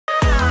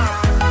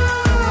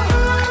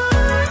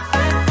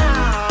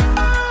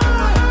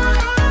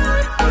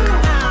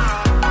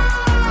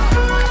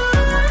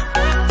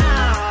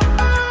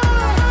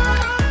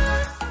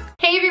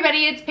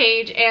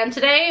and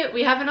today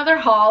we have another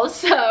haul.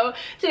 So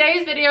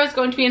today's video is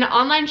going to be an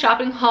online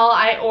shopping haul.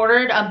 I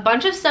ordered a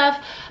bunch of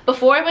stuff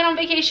before I went on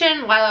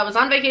vacation, while I was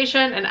on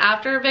vacation, and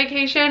after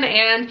vacation,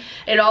 and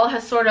it all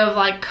has sort of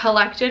like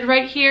collected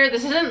right here.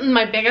 This isn't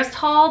my biggest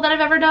haul that I've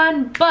ever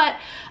done, but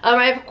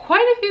I have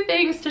quite a few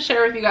things to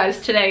share with you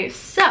guys today.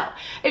 So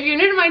if you're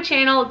new to my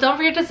channel, don't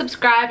forget to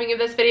subscribe and give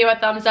this video a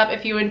thumbs up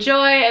if you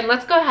enjoy, and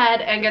let's go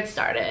ahead and get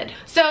started.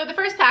 So the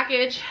first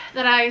package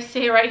that I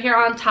see right here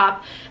on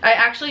top, I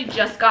actually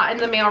just got in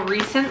the mail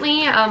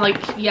recently,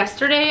 like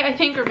yesterday I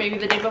think, or maybe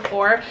the day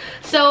before.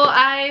 So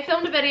I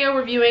filmed a video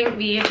reviewing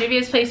the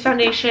Juvia's Place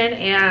foundation,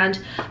 and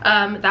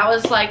that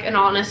was like an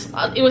honest,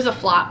 it was a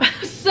flop.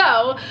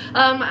 So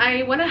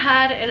I went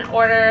ahead and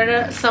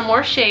ordered some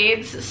more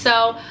shades.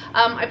 So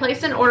I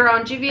placed an order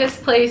on Juvia's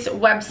Place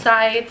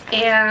website,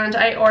 and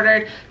I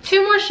ordered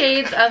 2 more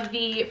shades of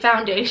the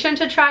foundation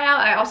to try out.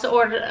 I also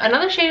ordered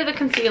another shade of the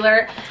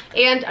concealer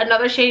and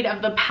another shade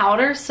of the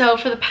powder. So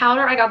for the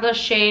powder, I got the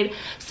shade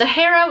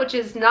Sahara, which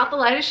is not the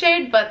lightest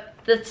shade, but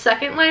the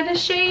second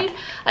lightest shade.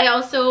 I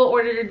also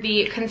ordered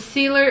the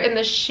concealer in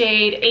the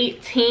shade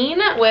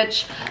 18,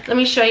 which, let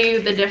me show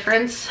you the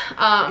difference.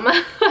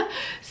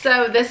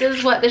 So this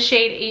is what the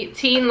shade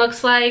 18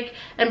 looks like,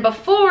 and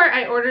before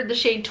I ordered the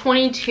shade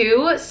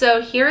 22.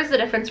 So here's the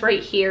difference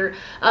right here.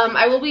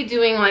 I will be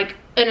doing like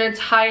an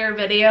entire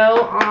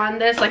video on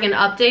this, like an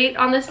update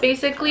on this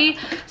basically.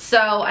 So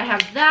I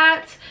have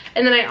that.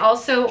 And then I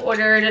also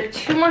ordered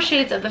 2 more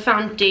shades of the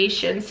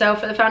foundation. So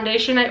for the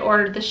foundation, I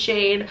ordered the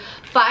shade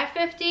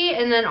 550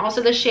 and then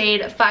also the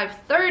shade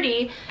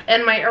 530.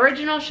 And my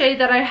original shade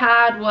that I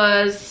had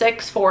was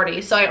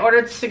 640. So I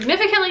ordered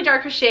significantly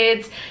darker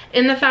shades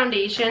in the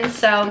foundation.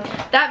 So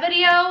that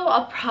video,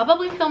 I'll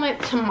probably film it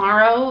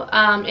tomorrow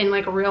in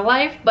like real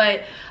life.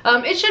 But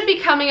it should be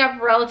coming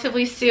up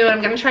relatively soon.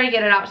 I'm going to try to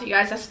get it out to you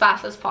guys as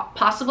fast as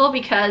possible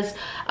because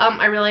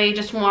I really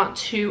just want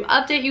to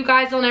update you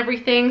guys on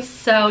everything.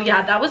 So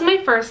yeah, that was my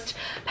first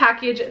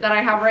package that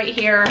I have right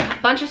here. A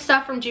bunch of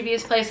stuff from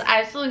Juvia's Place.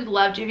 I absolutely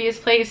love Juvia's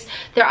Place.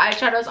 Their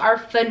eyeshadows are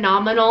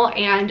phenomenal,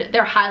 and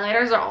their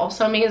highlighters are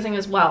also amazing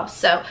as well.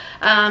 So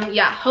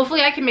yeah,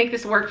 hopefully I can make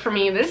this work for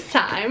me this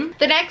time.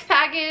 The next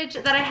package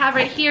that I have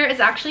right here is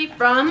actually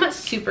from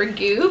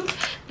Supergoop.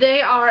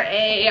 They are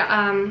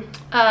a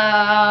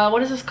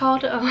what is this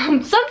called?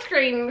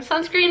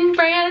 Sunscreen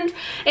brand,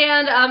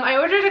 and I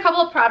ordered a couple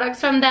of products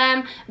from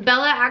them.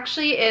 Bella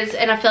actually is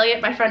an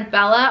affiliate, my friend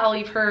Bella. I'll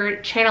leave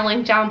her channel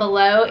link down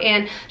below,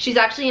 and she's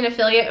actually an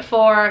affiliate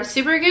for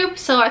Supergoop,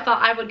 so I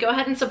thought I would go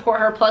ahead and support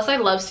her. Plus I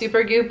love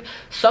Supergoop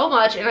so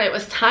much, and it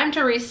was time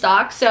to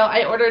restock, so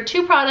I ordered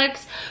 2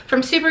 products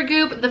from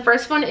Supergoop. The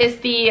first one is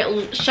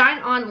the Shine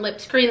On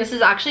Lip Screen. This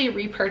is actually a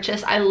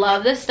repurchase. I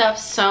love this stuff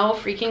so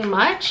freaking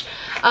much.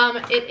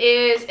 It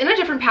is in a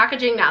different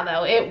packaging now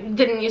though. It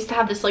didn't used to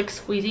have this like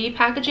squeezy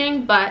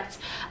packaging, but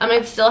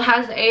it still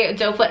has a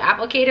doe foot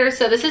applicator.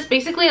 So this is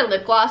basically a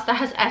lip gloss that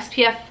has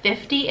SPF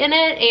 50 in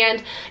it,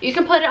 and you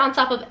can put it on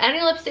top of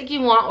any lipstick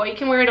you want, or you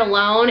can wear it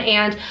alone.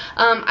 And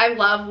I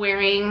love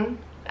wearing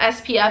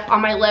SPF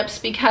on my lips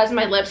because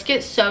my lips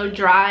get so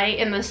dry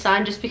in the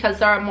sun, just because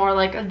they're more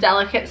like a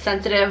delicate,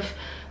 sensitive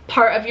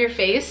part of your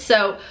face.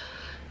 So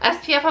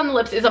SPF on the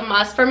lips is a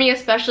must for me,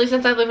 especially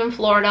since I live in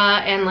Florida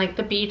and like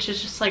the beach is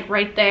just like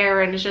right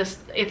there, and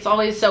it's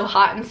always so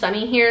hot and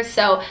sunny here.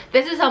 So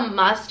this is a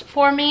must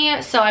for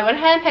me. So I went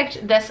ahead and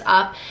picked this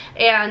up,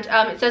 and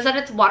it says that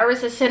it's water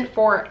resistant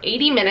for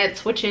 80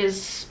 minutes, which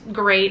is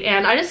great.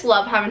 And I just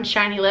love having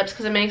shiny lips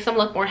because it makes them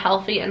look more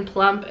healthy and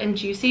plump and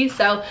juicy.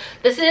 So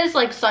this is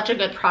like such a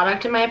good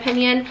product in my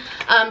opinion.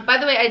 By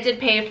the way, I did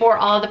pay for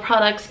all of the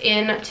products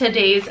in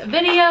today's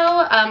video.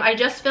 I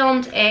just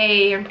filmed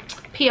a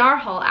PR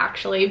haul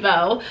actually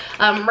though,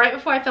 right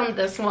before I filmed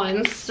this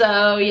one.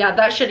 So yeah,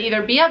 that should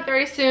either be up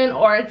very soon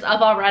or it's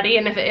up already,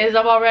 and if it is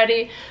up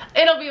already,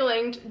 it'll be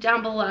linked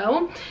down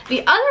below.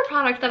 The other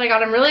product that I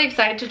got, I'm really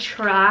excited to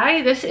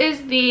try. This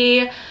is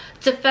the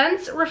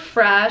Defense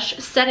Refresh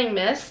Setting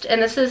Mist,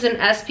 and this is an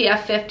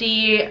SPF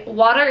 50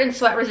 water and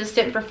sweat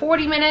resistant for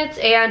 40 minutes,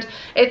 and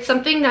it's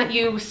something that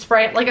you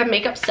spray, like a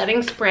makeup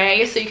setting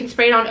spray, so you can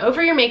spray it on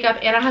over your makeup,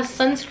 and it has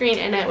sunscreen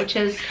in it, which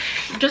is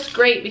just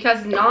great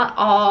because not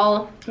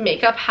all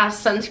makeup has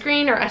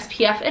sunscreen or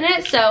SPF in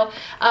it. So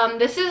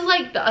this is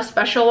like a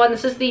special one.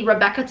 This is the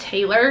Rebecca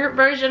Taylor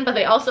version, but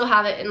they also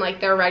have it in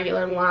like their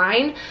regular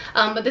line,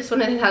 but this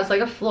one, it has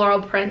like a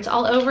floral print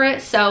all over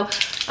it. So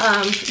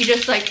you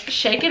just like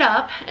shake it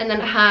up, and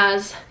then it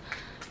has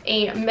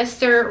a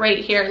mister right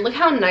here. Look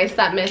how nice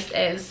that mist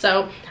is.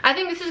 So I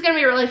think this is gonna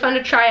be really fun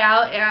to try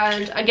out.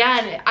 And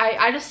again,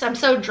 I'm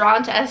so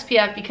drawn to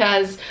SPF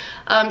because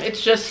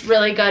it's just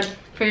really good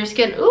for your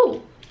skin.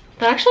 Ooh,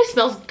 that actually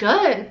smells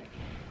good.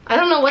 I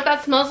don't know what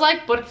that smells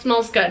like, but it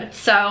smells good.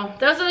 So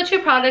those are the two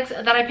products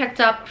that I picked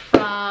up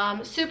from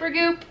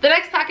Supergoop. The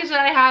next package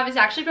that I have is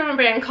actually from a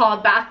brand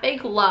called Bath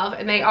Bake Love,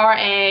 and they are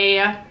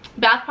a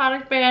bath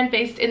product brand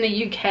based in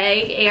the UK,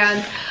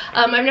 and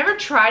I've never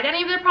tried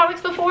any of their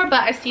products before,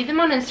 but I see them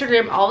on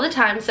Instagram all the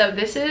time. So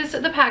this is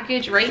the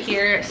package right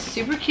here,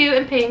 super cute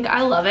and pink.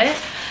 I love it.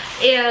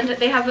 And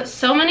they have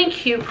so many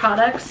cute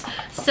products.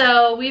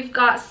 So we've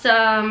got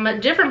some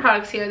different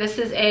products here. This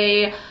is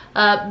a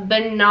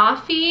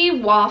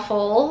banoffee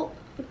waffle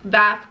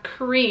bath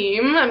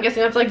cream. I'm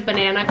guessing that's like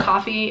banana,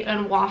 coffee,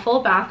 and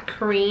waffle bath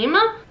cream.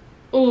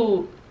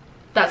 Ooh,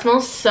 that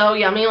smells so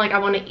yummy. Like, I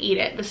want to eat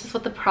it. This is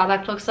what the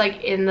product looks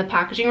like in the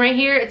packaging right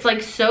here. It's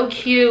like so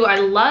cute. I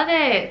love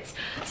it.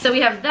 So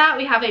we have that.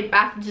 We have a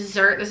bath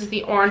dessert. This is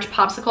the orange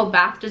popsicle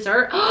bath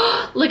dessert.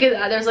 Look at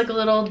that. There's like a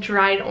little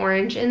dried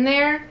orange in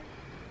there.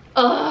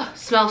 Ugh,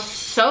 smells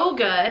so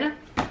good.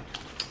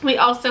 We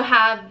also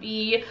have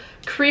the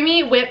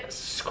creamy whip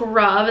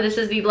scrub. This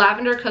is the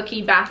lavender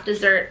cookie bath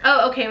dessert.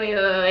 Oh, okay,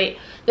 wait.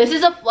 This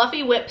is a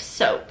fluffy whip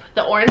soap.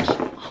 The orange.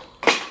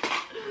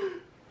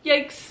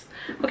 Yikes.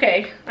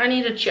 Okay, I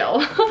need to chill.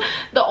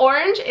 The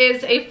orange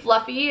is a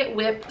fluffy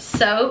whip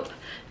soap.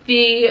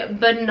 The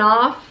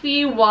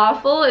banoffee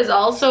waffle is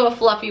also a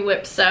fluffy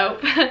whip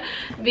soap.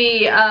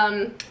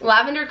 The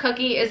lavender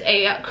cookie is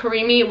a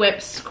creamy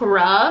whip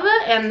scrub,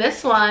 and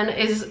this one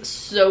is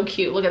so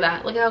cute. Look at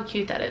that. Look at how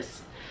cute that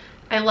is.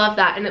 I love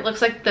that. And it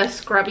looks like the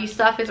scrubby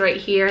stuff is right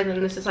here, and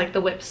then this is like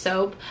the whip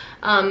soap.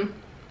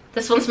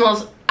 This one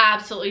smells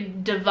absolutely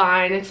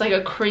divine. It's like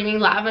a creamy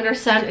lavender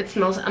scent. It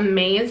smells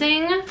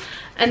amazing.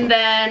 And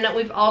then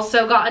we've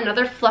also got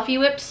another fluffy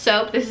whip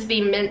soap. This is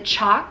the mint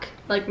chalk,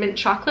 like mint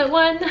chocolate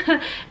one.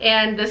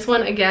 And this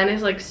one again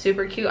is like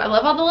super cute. I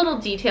love all the little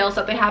details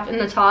that they have in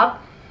the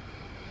top.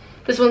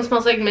 This one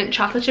smells like mint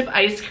chocolate chip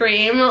ice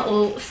cream.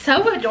 Ooh,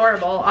 so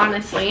adorable,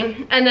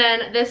 honestly. And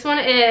then this one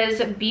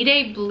is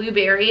B-Day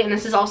Blueberry, and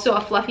this is also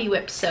a fluffy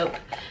whip soap.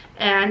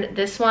 And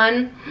this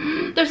one,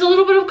 there's a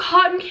little bit of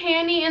cotton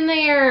candy in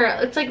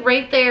there. It's like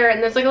right there,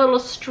 and there's like a little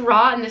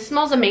straw, and this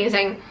smells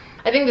amazing.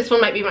 I think this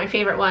one might be my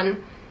favorite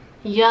one.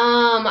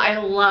 Yum, I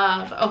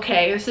love.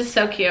 Okay, this is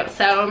so cute.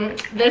 So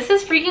this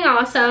is freaking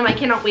awesome. I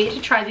cannot wait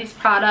to try these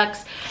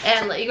products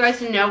and let you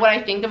guys know what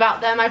I think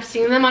about them. I've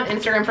seen them on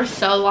Instagram for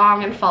so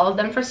long and followed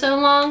them for so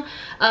long.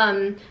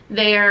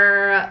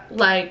 They're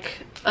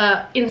like,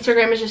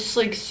 Instagram is just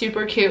like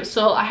super cute,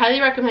 so I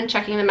highly recommend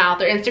checking them out.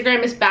 Their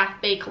Instagram is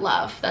Bath Bake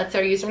Love. That's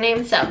their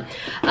username. So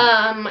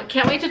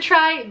can't wait to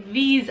try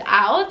these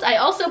out. I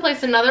also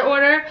placed another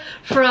order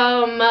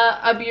from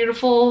a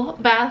beautiful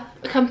bath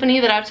company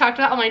that I've talked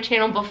about on my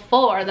channel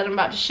before that I'm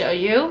about to show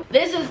you.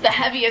 This is the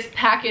heaviest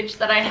package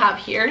that I have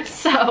here.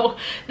 So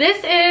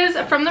this is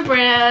from the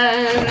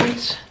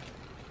brand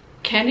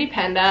Candy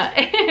Panda.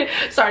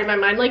 Sorry, my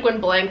mind like went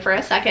blank for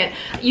a second.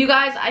 You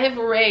guys, I have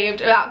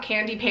raved about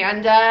Candy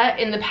Panda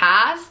in the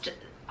past.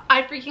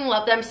 I freaking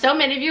love them. So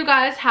many of you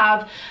guys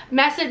have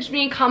messaged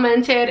me,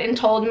 commented, and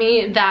told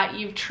me that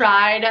you've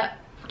tried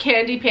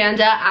Candy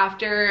Panda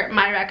after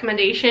my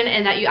recommendation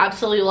and that you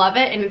absolutely love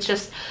it, and it's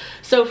just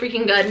so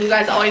freaking good. And you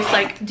guys always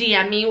like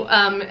DM me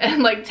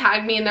and like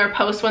tag me in their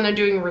posts when they're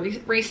doing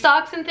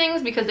restocks and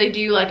things, because they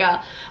do like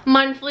a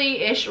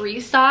monthly-ish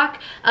restock.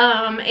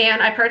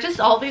 And I purchased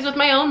all of these with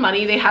my own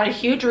money. They had a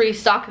huge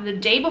restock the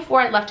day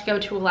before I left to go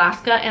to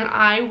Alaska, and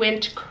I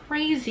went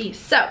crazy.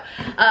 So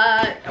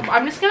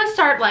I'm just gonna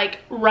start like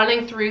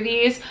running through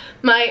these.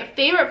 My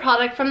favorite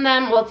product from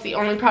them, well, it's the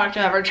only product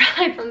I've ever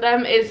tried from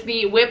them, is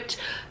the whipped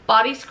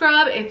body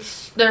scrub.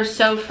 They're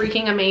so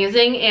freaking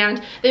amazing,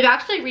 and they've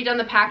actually redone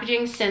the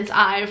packaging since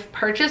I've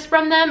purchased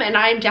from them, and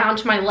I'm down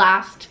to my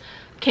last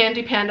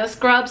Candy Panda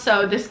scrub,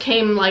 so this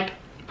came like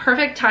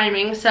perfect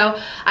timing. So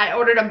I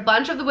ordered a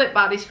bunch of the whipped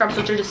body scrubs,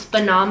 which are just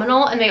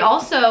phenomenal, and they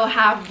also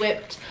have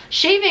whipped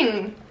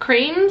shaving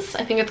creams.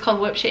 I think it's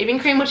called whipped shaving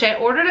cream, which I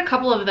ordered a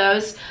couple of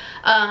those.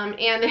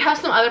 And they have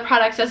some other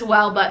products as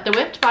well, but the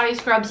whipped body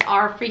scrubs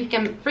are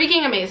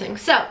freaking amazing.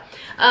 So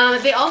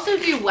they also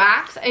do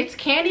wax. It's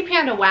Candy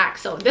Panda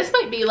wax, so this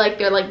might be like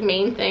their like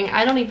main thing.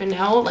 I don't even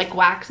know, like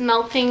wax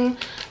melting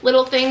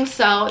little things.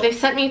 So they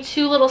sent me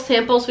 2 little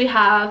samples. We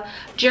have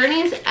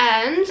Journey's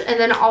End and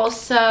then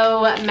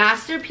also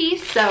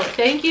Masterpiece. So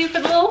thank you for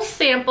the little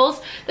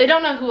samples. They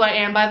don't know who I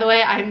am, by the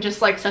way. I'm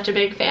just like such a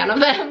big fan of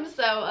them.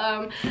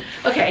 So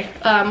okay,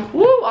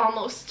 woo,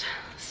 almost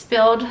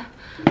spilled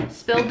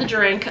the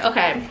drink.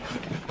 Okay,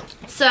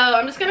 so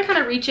I'm just gonna kind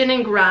of reach in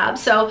and grab.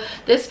 So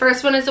this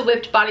first one is a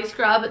whipped body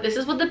scrub. This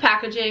is what the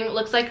packaging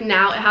looks like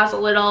now. It has a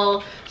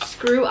little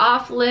screw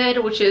off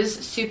lid, which is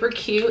super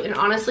cute, and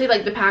honestly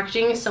like the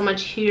packaging is so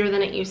much cuter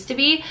than it used to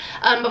be.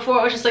 Before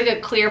it was just like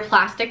a clear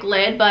plastic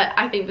lid, but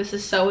I think this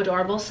is so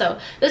adorable. So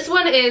this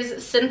one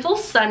is Sinful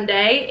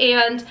Sunday,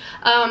 and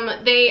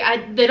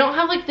they don't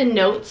have like the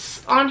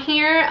notes on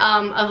here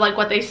of like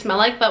what they smell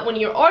like, but when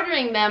you're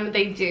ordering them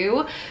they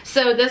do.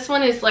 So this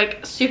one is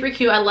like super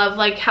cute. I love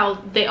like how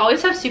they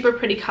always have super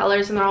pretty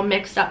colors and they're all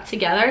mixed up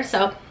together.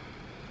 So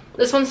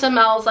this one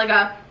smells like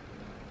a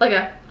like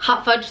a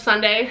hot fudge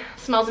sundae.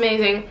 Smells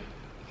amazing.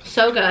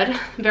 So good.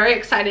 Very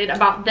excited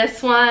about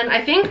this one.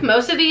 I think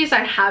most of these I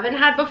haven't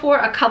had before.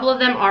 A couple of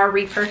them are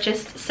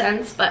repurchased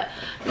scents, but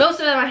most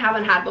of them I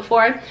haven't had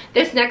before.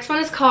 This next one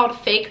is called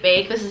Fake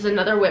Bake. This is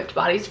another whipped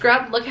body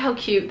scrub. Look how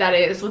cute that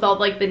is with all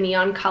like the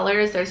neon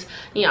colors. There's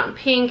neon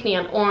pink,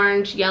 neon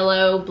orange,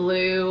 yellow,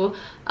 blue.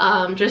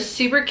 Just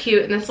super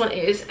cute. And this one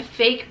is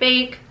Fake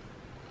Bake.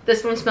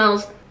 This one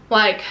smells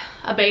like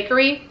a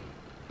bakery,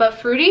 but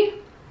fruity.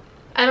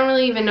 I don't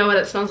really even know what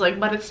it smells like,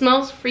 but it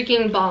smells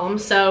freaking bomb.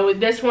 So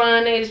this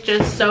one is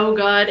just so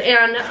good.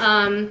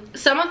 And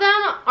some of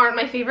them aren't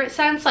my favorite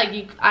scents.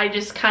 Like I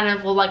just kind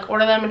of will like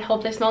order them and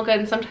hope they smell good.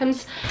 And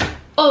sometimes,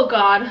 oh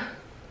god,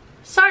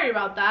 sorry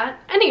about that.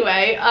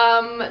 Anyway,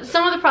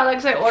 some of the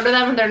products I order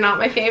them and they're not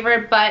my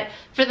favorite, but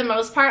for the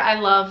most part I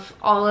love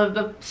all of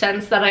the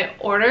scents that I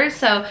order.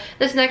 So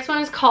this next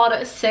one is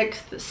called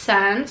Sixth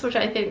Sense, which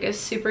I think is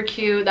super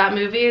cute. That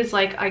movie is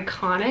like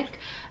iconic.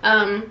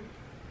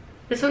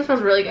 This one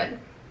smells really good.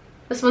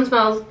 This one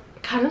smells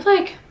kind of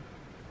like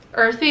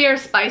earthy or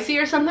spicy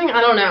or something.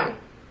 I don't know.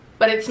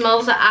 But it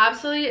smells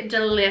absolutely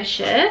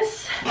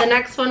delicious. The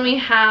next one we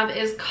have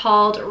is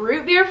called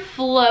Root Beer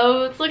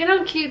Floats. Look at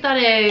how cute that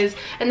is.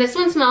 And this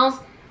one smells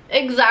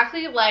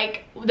exactly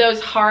like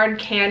those hard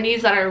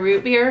candies that are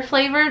root beer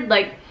flavored.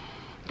 Like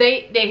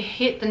they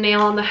hit the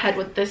nail on the head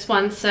with this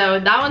one. So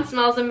that one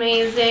smells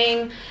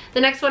amazing.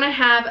 The next one I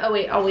have, oh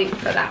wait, I'll wait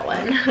for that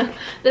one.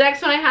 The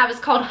next one I have is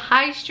called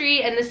High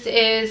Street, and this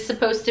is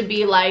supposed to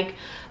be like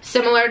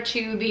similar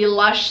to the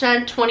Lush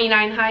scent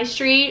 29 High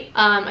Street.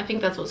 I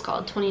think that's what it's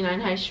called, 29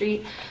 High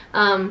Street.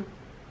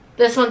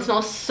 This one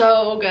smells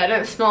so good.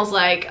 It smells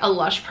like a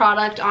Lush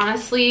product,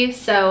 honestly.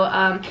 So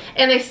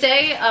and they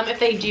say if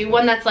they do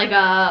one that's like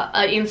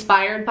a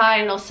inspired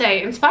by, it'll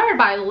say inspired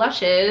by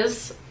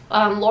Lush's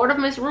Lord of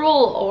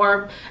Misrule,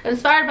 or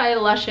inspired by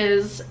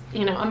Lush's,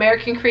 you know,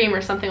 American Cream or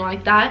something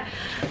like that,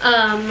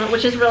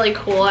 which is really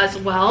cool as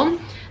well.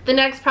 The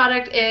next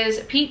product is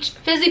Peach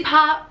Fizzy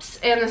Pops,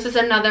 and this is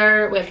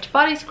another whipped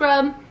body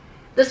scrub.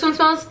 This one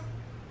smells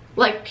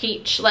like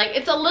peach. Like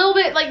it's a little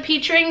bit like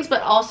peach rings,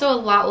 but also a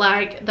lot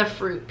like the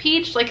fruit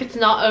peach. Like it's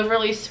not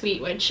overly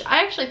sweet, which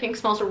I actually think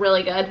smells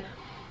really good.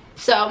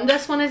 So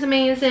this one is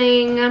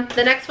amazing.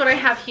 The next one I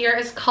have here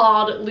is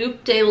called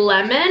Loup de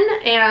Lemon,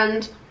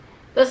 and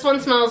this one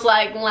smells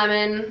like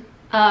lemon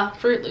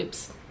Fruit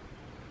Loops.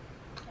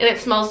 And it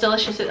smells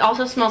delicious. It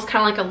also smells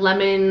kind of like a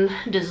lemon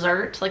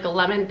dessert, like a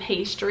lemon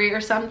pastry or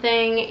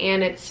something.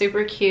 And it's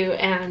super cute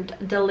and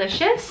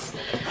delicious.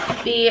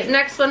 The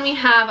next one we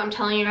have, I'm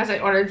telling you guys, I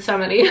ordered so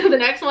many. The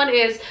next one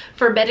is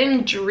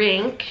Forbidden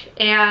Drink.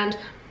 And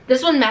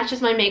this one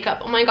matches my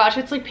makeup. Oh my gosh,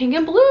 it's like pink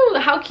and blue.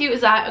 How cute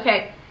is that?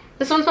 Okay,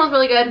 this one smells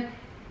really good.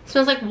 It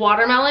smells like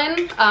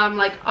watermelon,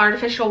 like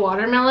artificial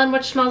watermelon,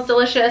 which smells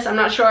delicious. I'm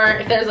not sure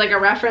if there's like a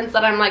reference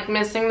that I'm like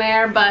missing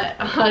there, but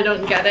I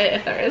don't get it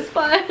if there is,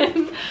 but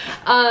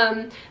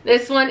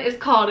this one is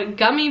called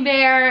Gummy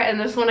Bear, and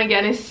this one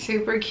again is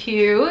super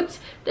cute.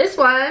 This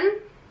one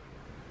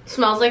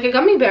smells like a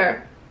gummy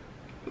bear.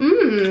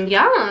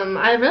 Yum.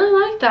 I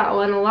really like that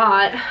one a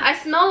lot. I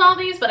smelled all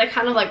these, but I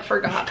kind of like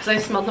forgot because I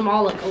smelled them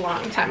all like a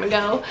long time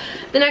ago.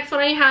 The next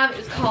one I have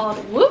is called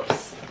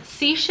Whoops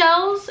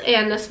Seashells,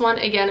 and this one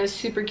again is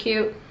super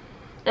cute,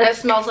 and it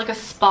smells like a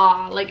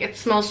spa. Like it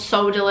smells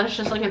so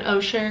delicious, like an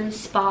ocean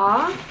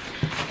spa.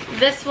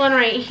 This one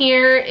right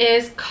here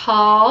is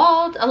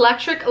called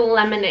Electric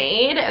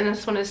Lemonade, and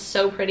this one is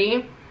so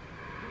pretty.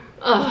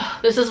 Oh,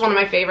 this is one of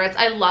my favorites.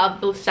 I love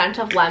the scent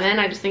of lemon.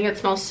 I just think it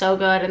smells so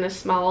good, and this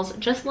smells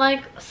just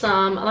like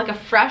a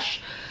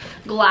fresh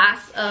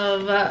glass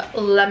of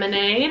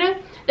lemonade.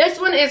 This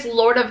one is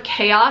Lord of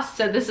Chaos,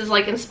 so this is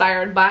like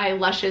inspired by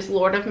Lush's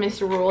Lord of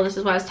Misrule. This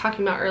is what I was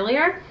talking about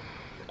earlier.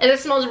 And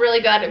this smells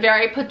really good,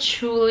 very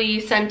patchouli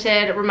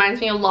scented. It reminds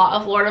me a lot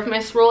of Lord of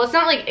Misrule. It's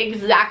not like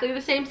exactly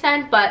the same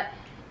scent, but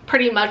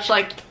pretty much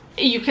like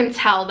you can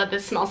tell that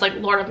this smells like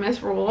Lord of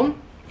Misrule.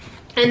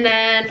 And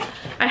then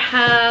I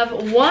have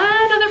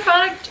one other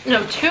product,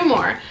 no, two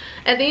more.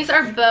 And these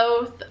are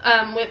both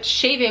with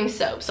shaving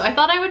soap. So I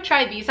thought I would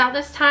try these out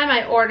this time.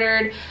 I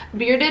ordered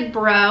Bearded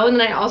Bro, and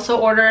then I also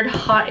ordered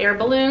Hot Air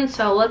Balloon.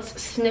 So let's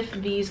sniff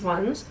these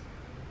ones.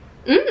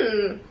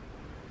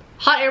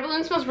 Hot Air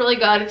Balloon smells really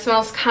good. It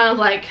smells kind of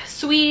like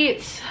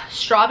sweet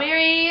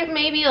strawberry,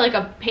 maybe like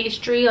a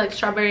pastry, like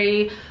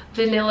strawberry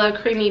vanilla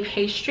creamy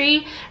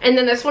pastry. And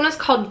then this one is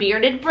called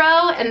Bearded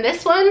Bro, and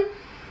this one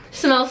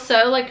smells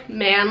so like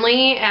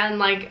manly and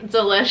like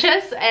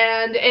delicious,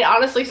 and it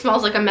honestly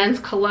smells like a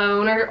men's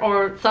cologne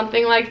or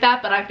something like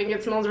that, but I think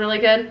it smells really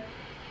good.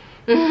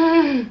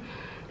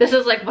 this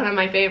is like one of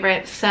my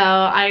favorites, so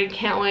I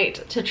can't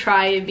wait to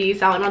try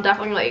these out, and I'll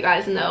definitely let you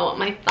guys know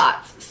my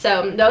thoughts.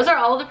 So those are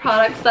all the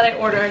products that I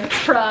ordered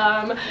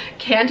from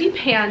Candy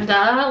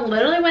Panda.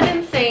 Literally went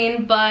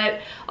insane,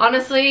 but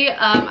honestly,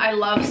 I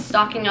love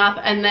stocking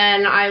up, and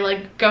then I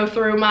like go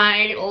through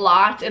my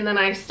lot and then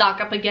I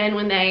stock up again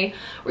when they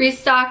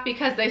restock,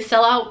 because they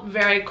sell out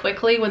very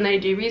quickly when they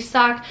do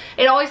restock.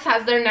 It always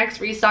has their next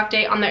restock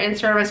date on their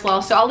Instagram as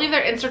well, so I'll leave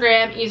their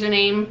Instagram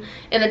username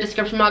in the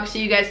description box so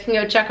you guys can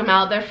go check them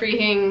out. They're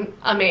freaking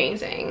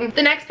amazing.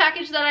 The next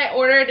package that I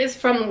ordered is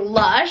from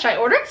Lush. I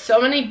ordered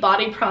so many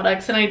body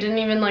products and I didn't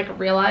even like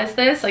realize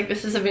this. Like,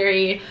 this is a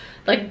very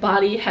like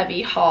body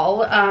heavy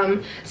haul.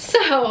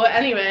 So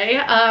anyway,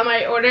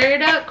 I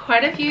ordered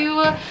quite a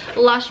few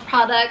Lush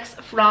products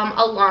from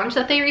a launch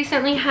that they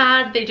recently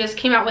had. They just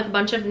came out with a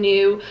bunch of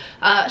new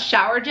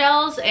shower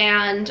gels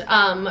and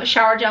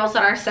shower gels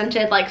that are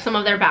scented, like some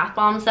of their bath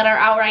bombs that are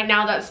out right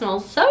now that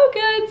smells so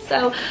good.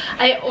 So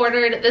I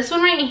ordered this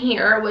one right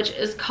here, which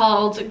is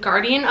called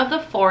Guardian of the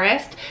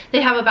Forest.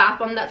 They have a bath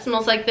bomb that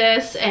smells like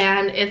this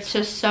and it's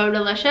just so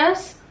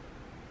delicious.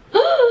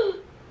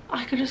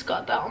 I could just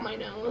got that on my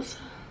nose.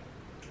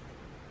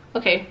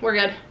 Okay, we're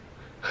good.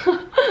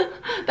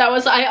 That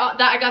was, I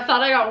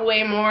thought I got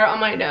way more on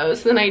my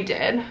nose than I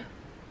did.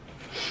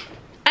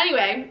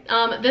 Anyway,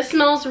 this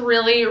smells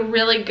really,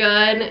 really good,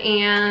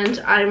 and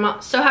I'm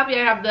so happy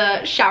I have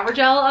the shower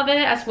gel of it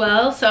as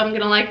well. So I'm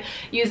gonna like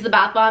use the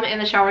bath bomb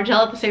and the shower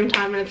gel at the same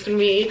time, and it's gonna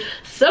be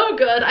so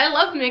good. I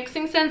love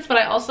mixing scents, but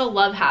I also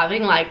love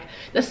having like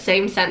the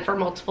same scent for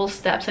multiple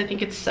steps. I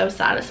think it's so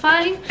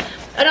satisfying.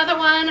 Another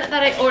one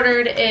that I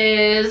ordered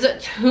is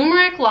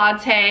Turmeric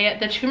Latte.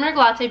 The Turmeric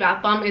Latte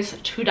bath bomb is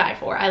to die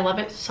for. I love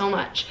it so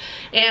much.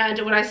 And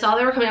when I saw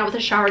they were coming out with a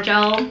shower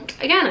gel,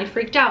 again, I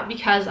freaked out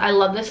because I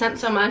love the scent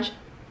so much.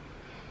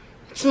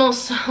 It smells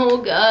so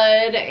good,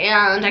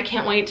 and I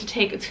can't wait to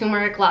take a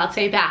turmeric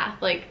latte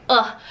bath. Like,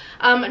 ugh.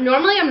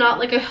 Normally I'm not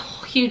like a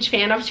huge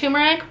fan of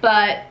turmeric,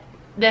 but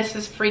this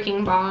is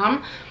freaking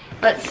bomb.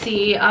 Let's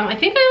see, I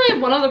think I only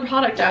have one other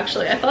product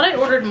actually. I thought I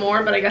ordered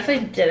more, but I guess I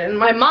didn't.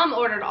 My mom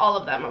ordered all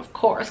of them, of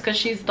course, because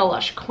she's the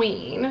Lush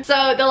queen.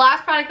 So the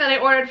last product that I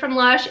ordered from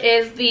Lush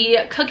is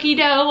the cookie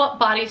dough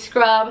body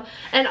scrub,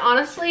 and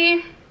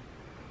honestly,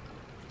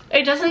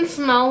 it doesn't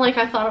smell like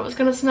I thought it was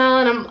gonna smell,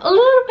 and I'm a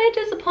little bit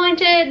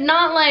disappointed.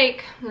 Not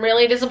like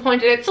really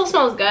disappointed, it still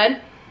smells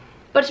good,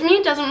 but to me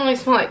it doesn't really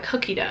smell like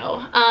cookie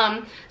dough.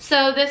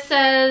 So this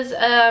says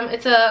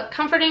it's a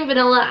comforting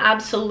vanilla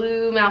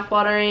absolute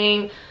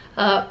mouthwatering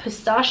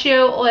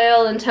pistachio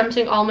oil and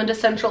tempting almond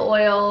essential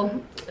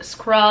oil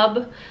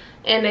scrub,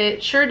 and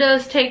it sure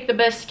does take the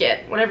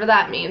biscuit, whatever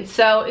that means.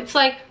 So it's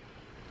like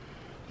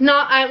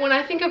not, when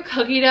I think of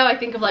cookie dough, I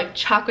think of like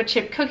chocolate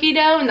chip cookie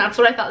dough, and that's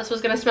what I thought this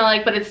was gonna smell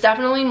like, but it's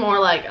definitely more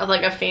like of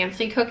like a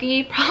fancy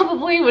cookie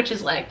probably, which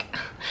is like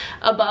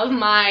above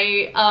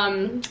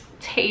my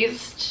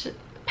taste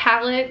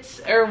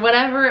palette or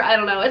whatever. I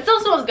don't know, it still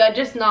smells good,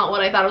 just not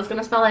what I thought it was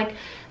gonna smell like.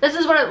 This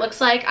is what it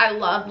looks like. I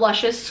love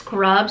Lush's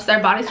scrubs,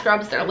 their body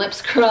scrubs, their lip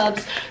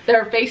scrubs,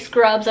 their face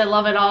scrubs. I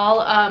love it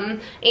all.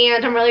 And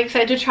I'm really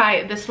excited to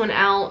try this one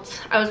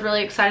out. I was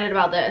really excited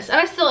about this,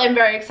 and I still am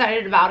very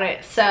excited about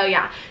it. So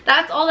yeah,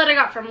 that's all that I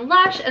got from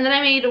Lush. And then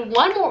I made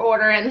one more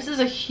order, and this is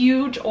a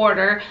huge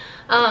order.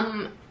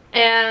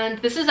 And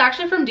this is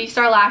actually from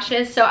D-Star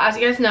Lashes. So as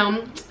you guys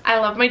know, I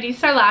love my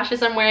D-Star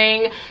lashes. I'm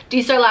wearing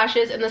D-Star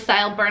lashes in the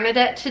style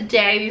Bernadette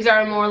today. These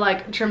are more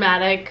like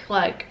dramatic,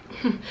 like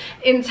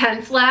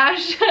intense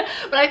lash,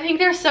 but I think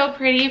they're so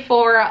pretty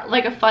for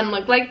like a fun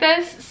look like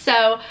this.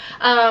 So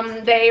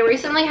they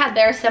recently had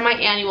their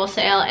semi-annual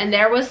sale, and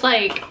there was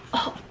like,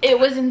 oh, it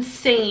was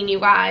insane, you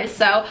guys.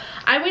 So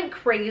I went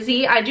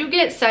crazy. I do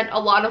get sent a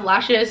lot of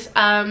lashes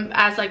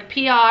as like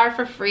PR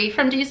for free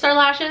from D-Star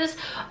Lashes,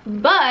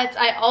 but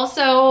I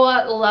also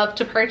love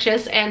to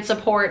purchase and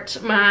support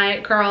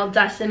my girl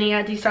Destiny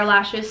at D-Star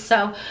Lashes.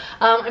 So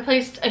I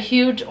placed a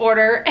huge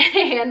order,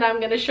 and I'm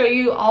gonna show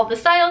you all the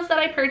styles that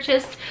I purchased.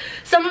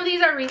 Some of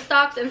these are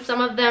restocks, and some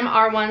of them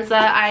are ones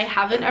that I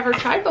haven't ever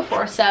tried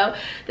before, so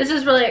this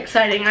is really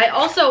exciting. I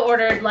also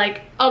ordered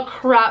like a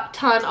crap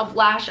ton of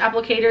lash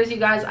applicators, you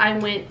guys. I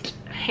went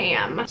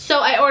ham. So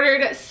I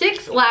ordered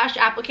 6 lash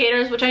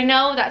applicators, which I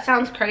know that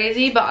sounds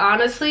crazy, but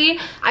honestly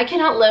I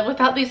cannot live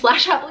without these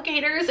lash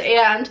applicators,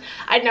 and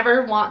I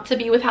never want to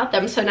be without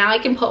them. So now I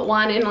can put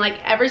one in like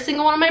every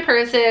single one of my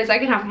purses. I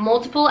can have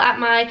multiple at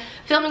my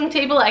filming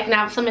table. I can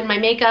have some in my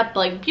makeup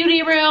like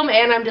beauty room,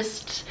 and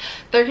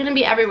they're gonna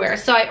be everywhere.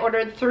 So I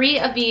ordered 3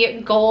 of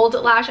the gold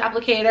lash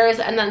applicators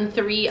and then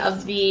 3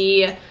 of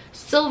the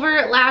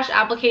silver lash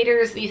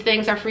applicators. These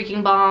things are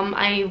freaking bomb.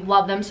 I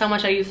love them so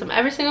much. I use them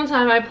every single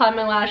time I apply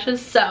my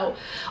lashes. So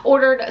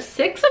ordered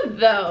 6 of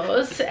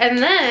those, and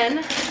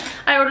then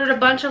I ordered a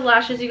bunch of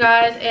lashes, you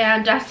guys,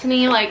 and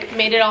Destiny like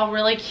made it all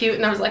really cute,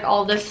 and there was like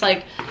all this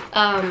like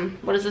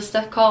what is this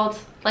stuff called,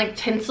 like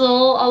tinsel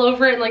all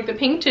over it, and like the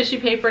pink tissue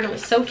paper, and it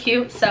was so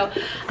cute. So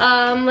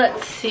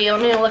let's see,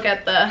 let me look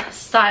at the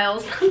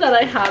styles that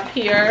I have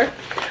here.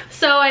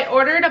 So I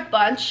ordered a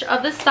bunch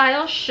of the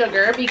style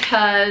Sugar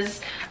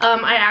because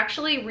I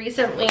actually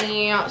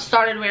recently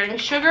started wearing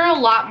Sugar a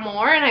lot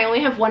more, and I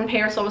only have one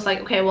pair, so I was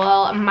like, okay,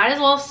 well, I might as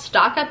well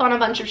stock up on a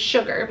bunch of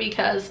Sugar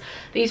because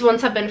these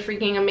ones have been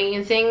freaking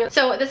amazing.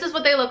 So this is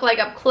what they look like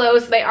up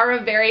close. They are a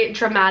very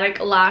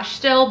dramatic lash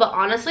still, but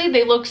honestly,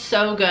 they look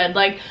so good.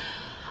 Like,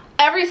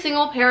 every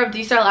single pair of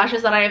D-Star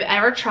lashes that I have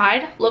ever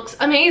tried looks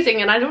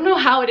amazing, and I don't know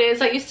how it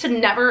is. I used to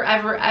never,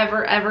 ever,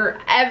 ever, ever,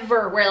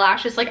 ever wear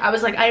lashes. Like, I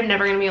was like, I am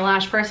never gonna be a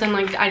lash person.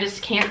 Like, I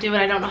just can't do it.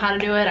 I don't know how to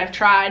do it. I've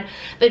tried.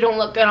 They don't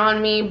look good on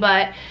me,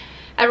 but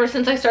ever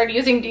since I started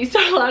using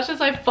D-Star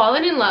lashes, I've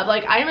fallen in love.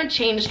 Like, I am a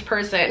changed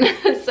person.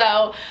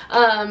 So,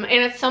 and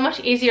it's so much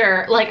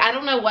easier. Like, I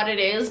don't know what it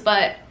is,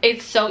 but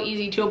it's so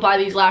easy to apply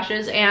these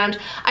lashes, and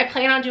I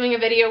plan on doing a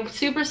video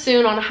super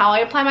soon on how I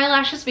apply my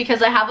lashes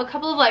because I have a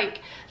couple of,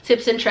 like,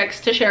 tips and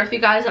tricks to share with you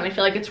guys, and I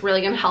feel like it's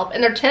really gonna help,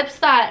 and they're tips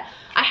that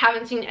I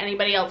haven't seen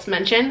anybody else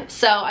mention,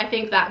 so I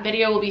think that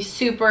video will be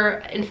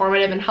super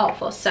informative and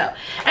helpful. So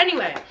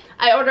anyway,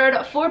 I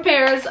ordered 4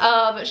 pairs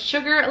of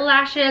Sugar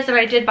lashes, and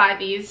I did buy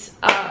these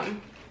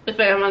with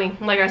my own money,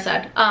 like I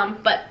said.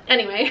 But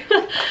anyway,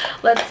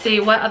 let's see,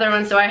 what other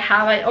ones do I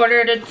have? I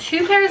ordered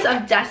 2 pairs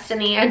of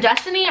Destiny, and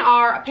Destiny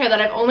are a pair that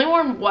I've only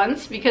worn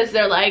once because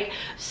they're like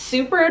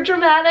super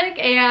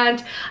dramatic,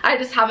 and I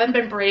just haven't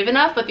been brave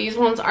enough, but these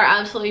ones are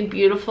absolutely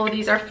beautiful.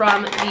 These are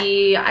from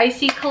the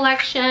Icy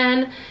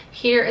collection.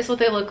 Here is what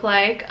they look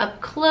like up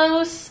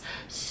close.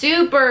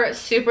 Super,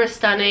 super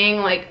stunning,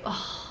 like,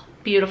 oh,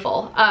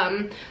 beautiful.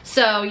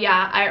 So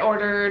yeah, I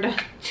ordered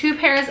 2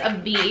 pairs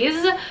of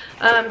these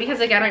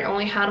because again, I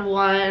only had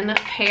 1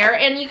 pair,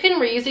 and you can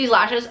reuse these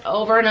lashes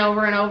over and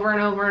over and over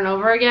and over and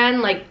over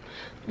again. Like,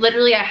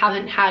 literally, I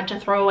haven't had to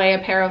throw away a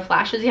pair of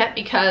lashes yet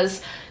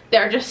because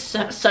they're just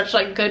such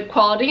like good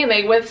quality, and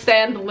they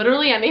withstand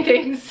literally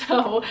anything.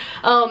 So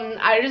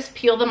I just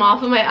peel them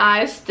off of my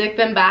eyes, stick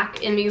them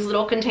back in these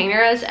little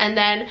containers, and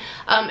then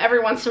every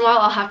once in a while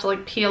I'll have to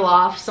like peel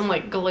off some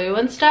like glue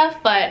and stuff.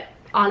 But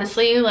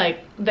honestly, like,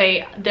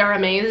 they're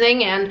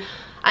amazing, and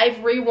I've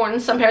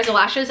reworn some pairs of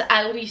lashes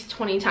at least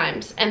 20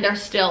 times, and they're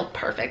still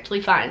perfectly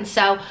fine.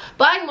 So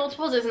buying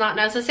multiples is not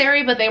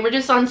necessary, but they were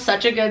just on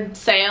such a good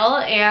sale,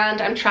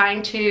 and I'm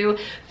trying to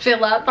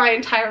fill up my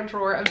entire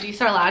drawer of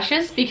D-Star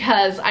lashes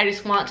because I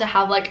just want to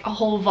have like a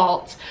whole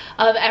vault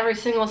of every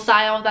single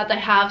style that they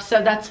have.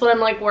 So that's what I'm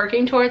like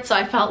working towards. So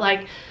I felt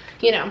like,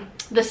 you know,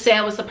 the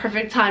sale was the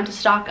perfect time to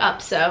stock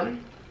up. So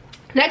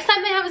next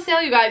time they have a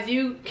sale, you guys,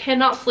 you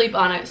cannot sleep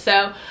on it.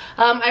 So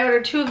I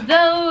ordered 2 of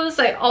those.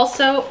 I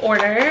also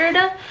ordered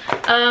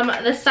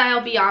the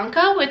style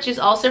Bianca, which is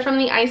also from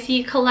the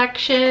Icy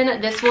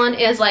collection. This one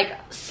is like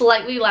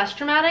slightly less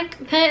dramatic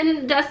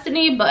than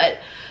Destiny, but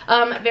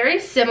very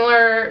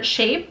similar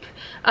shape,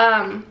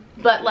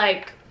 but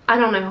like, I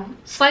don't know,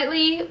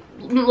 slightly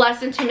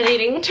less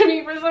intimidating to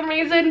me for some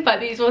reason. But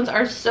these ones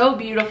are so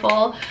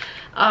beautiful.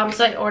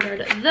 So I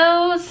ordered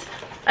those.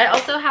 I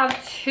also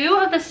have 2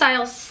 of the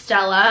style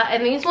Stella,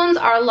 and these ones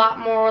are a lot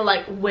more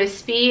like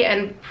wispy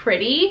and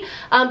pretty,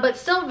 but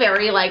still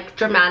very like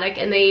dramatic,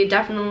 and they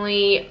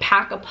definitely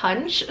pack a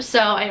punch. So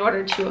I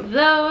ordered 2 of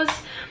those.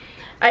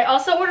 I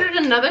also ordered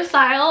another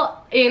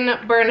style in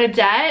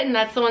Bernadette, and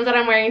that's the ones that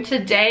I'm wearing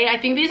today. I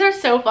think these are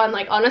so fun.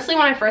 Like, honestly,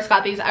 when I first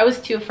got these, I was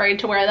too afraid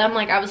to wear them.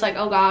 Like, I was like,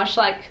 oh gosh,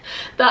 like,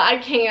 I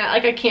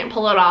can't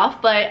pull it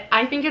off. But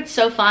I think it's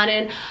so fun,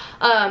 and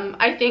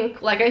I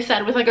think, like I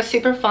said, with like a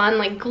super fun,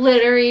 like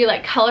glittery,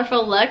 like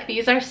colorful look,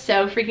 these are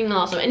so freaking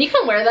awesome. And you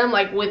can wear them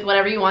like with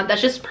whatever you want.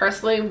 That's just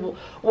personally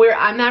where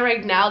I'm at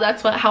right now.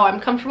 That's how I'm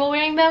comfortable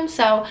wearing them.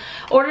 So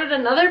ordered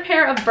another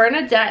pair of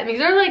Bernadette, and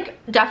these are like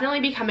definitely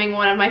becoming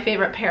one of my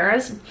favorite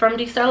pairs from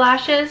D-Star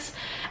lashes.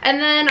 And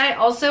then I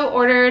also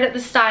ordered the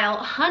style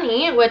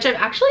Honey, which I've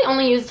actually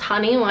only used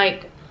Honey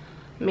like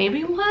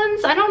maybe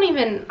once. I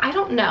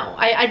don't know.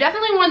 I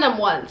definitely worn them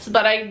once,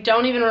 but I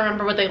don't even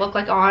remember what they look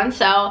like on.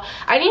 So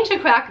I need to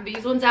crack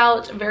these ones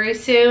out very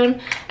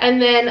soon.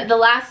 And then the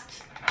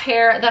last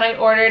pair that I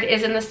ordered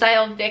is in the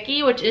style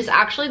Vicky, which is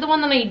actually the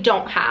one that I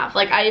don't have.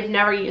 Like, I've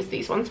never used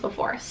these ones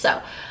before.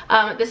 So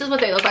this is what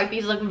they look like.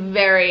 These look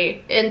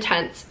very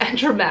intense and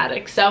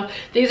dramatic. So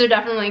these are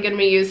definitely going to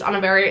be used on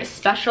a very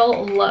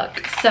special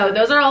look. So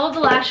those are all of the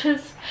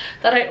lashes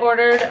that I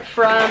ordered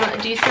from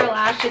D-Star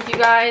Lashes, you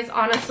guys.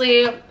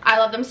 Honestly, I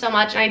love them so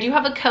much, and I do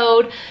have a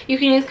code. You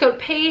can use code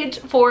PAIGE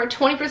for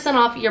 20%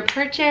 off your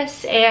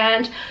purchase,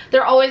 and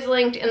they're always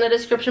linked in the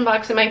description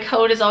box, and my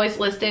code is always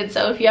listed.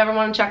 So if you ever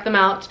want to check them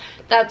out,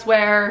 that's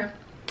where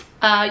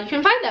you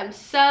can find them.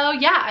 So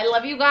yeah, I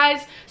love you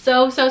guys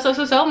so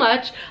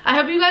much. I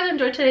hope you guys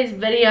enjoyed today's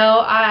video.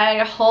 I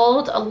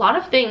hauled a lot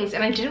of things,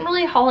 and I didn't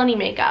really haul any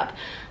makeup.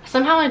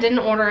 Somehow I didn't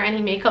order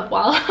any makeup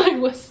while I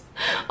was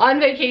on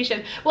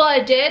vacation. Well,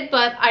 I did,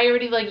 but I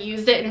already like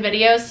used it in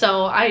videos,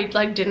 so I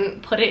like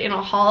didn't put it in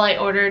a haul. I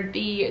ordered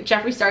the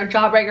Jeffree Star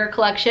Jawbreaker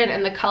collection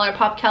and the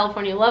ColourPop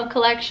California Love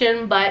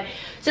collection, but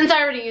since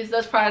I already used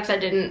those products, I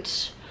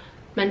didn't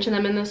mention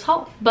them in this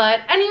haul.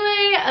 But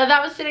anyway,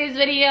 that was today's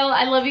video.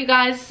 I love you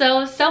guys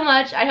so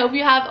much. I hope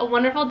you have a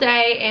wonderful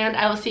day, and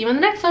I will see you in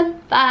the next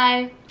one.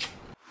 Bye.